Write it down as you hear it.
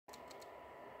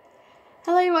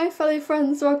Hello my fellow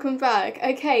friends, welcome back.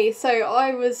 Okay, so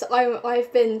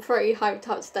I've been pretty hyped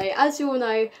up today. As you all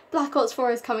know, Black Ops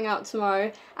 4 is coming out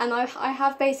tomorrow, and I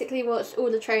have basically watched all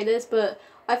the trailers, but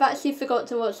I've actually forgot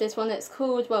to watch this one. It's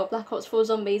called, well, Black Ops 4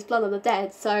 Zombies Blood of the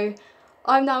Dead, so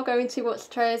I'm now going to watch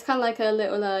the trailer. It's kind of like a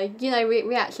little,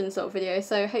 reaction sort of video,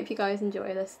 so hope you guys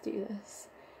enjoy. Let's do this.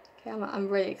 Okay, I'm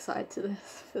really excited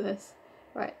for this.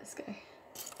 Right, let's go.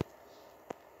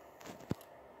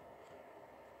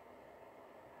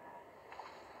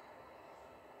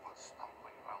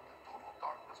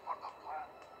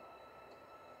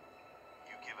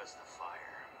 Us the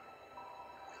fire,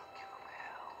 we'll give them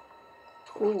hell.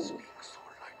 Ooh. Don't speak so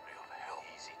lightly of hell.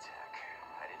 Easy, Tech.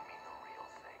 I didn't mean the real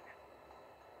thing.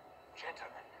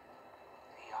 Gentlemen,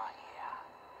 we are here.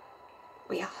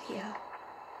 We are here.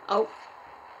 Oh.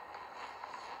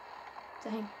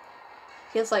 Dang.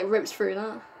 He just like rips through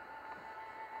that.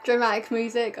 Dramatic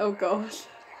music, oh gosh.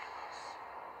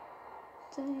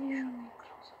 Dang.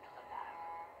 Closer to the land.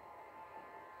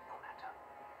 No matter.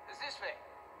 Is this way?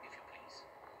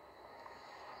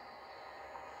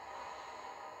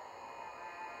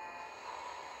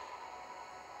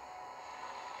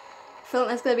 I feel like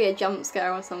there's gonna be a jump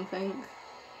scare or something.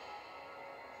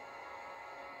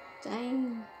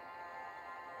 Dang.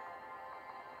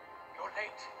 You're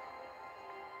late.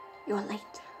 You're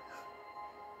late.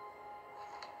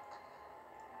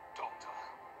 Doctor,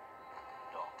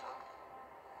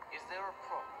 is there a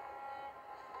problem?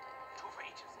 Two for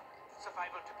each of them.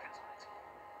 Survival depends on it.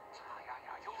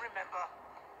 You remember?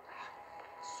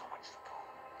 So much to do.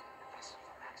 The vessel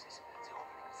for Maxis, the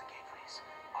opening of the gateways.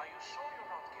 Are you sure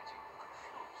you're not getting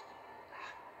confused?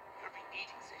 You'll be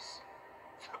needing this.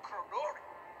 The chronorium.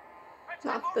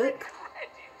 That book.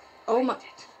 Oh my.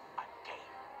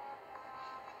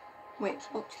 Wait,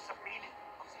 what? The meaning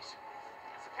of this.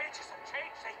 The pages have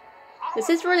changed. This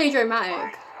is really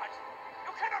dramatic.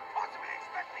 You cannot possibly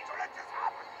expect me to let this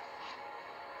happen.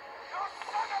 You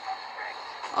son of a bitch!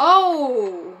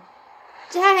 Oh!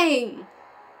 Dang!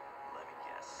 Let me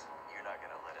guess. You're not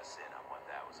gonna let us in on what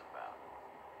that was about.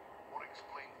 Or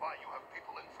explain why you have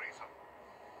people in freezer.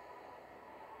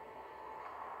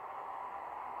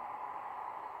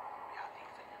 We are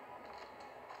leaving.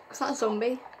 Is that a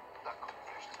zombie? That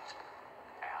completionist.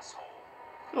 Asshole.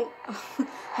 Oh.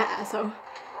 Asshole.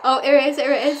 Oh, here it is,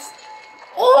 here it is.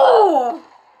 Oh!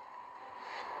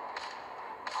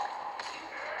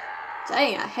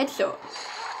 Dang, a headshot.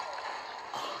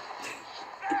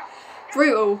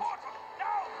 Brutal.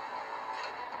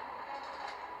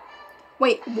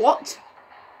 Wait, what?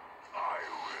 I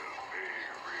will be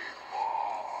reborn.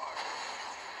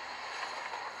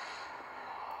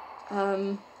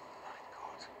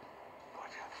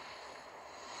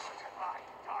 What have I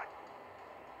done?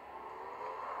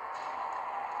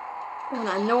 Oh,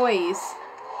 that noise.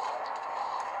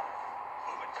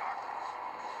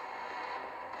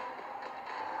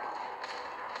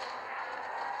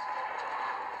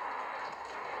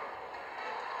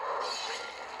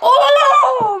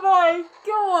 Oh my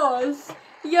gosh!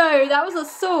 Yo, that was a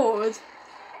sword.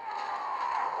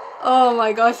 Oh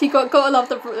my gosh, you gotta love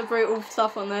the brutal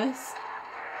stuff on this.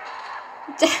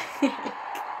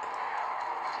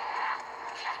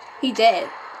 He did.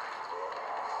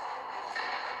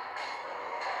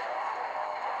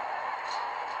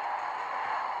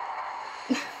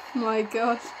 My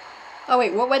gosh. Oh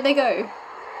wait, where'd they go?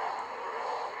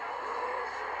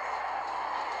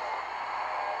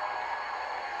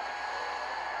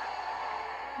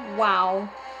 Wow.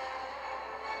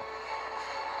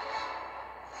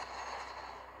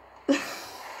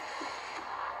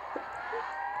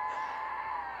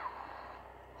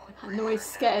 That noise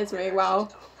scares me, wow.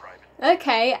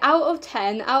 Okay, out of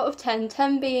 10,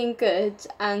 10 being good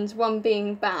and 1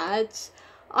 being bad,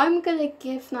 I'm gonna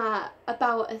give that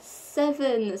about a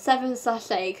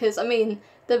 7/8, because I mean,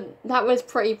 that was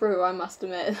pretty brutal, I must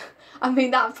admit. I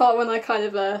mean, that part when I kind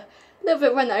of a little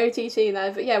bit went OTT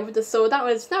there, but yeah, with the sword, that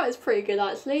was pretty good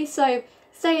actually. So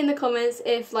say in the comments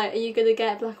if, like, are you gonna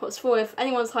get Black Ops 4 if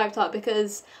anyone's hyped up,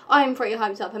 because I'm pretty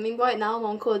hyped up. I mean, right now I'm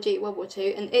on Call of Duty World War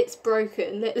 2 and it's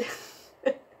broken.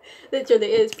 Literally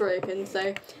it is broken.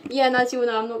 So yeah, and as you all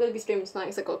know, I'm not going to be streaming tonight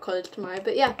because I've got college tomorrow.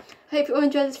 But yeah, hope you all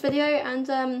enjoyed this video,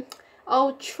 and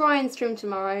I'll try and stream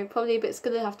tomorrow, probably, but it's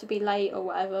going to have to be late or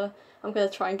whatever. I'm going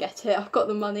to try and get it. I've got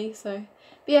the money, so.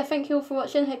 But yeah, thank you all for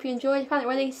watching. Hope you enjoyed. If you haven't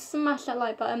already, smash that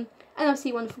like button, and I'll see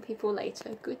you wonderful people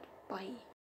later. Goodbye.